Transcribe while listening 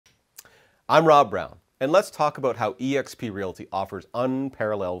I'm Rob Brown, and let's talk about how eXp Realty offers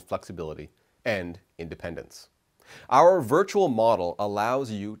unparalleled flexibility and independence. Our virtual model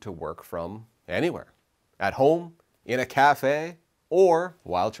allows you to work from anywhere, at home, in a cafe, or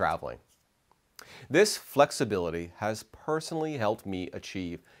while traveling. This flexibility has personally helped me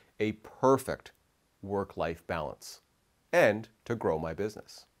achieve a perfect work-life balance and to grow my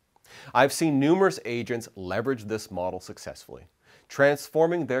business. I've seen numerous agents leverage this model successfully,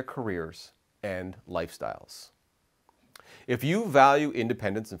 transforming their careers and lifestyles. If you value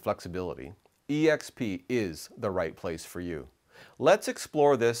independence and flexibility, eXp is the right place for you. Let's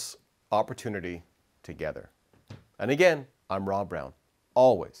explore this opportunity together. And again, I'm Rob Brown,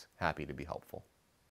 always happy to be helpful.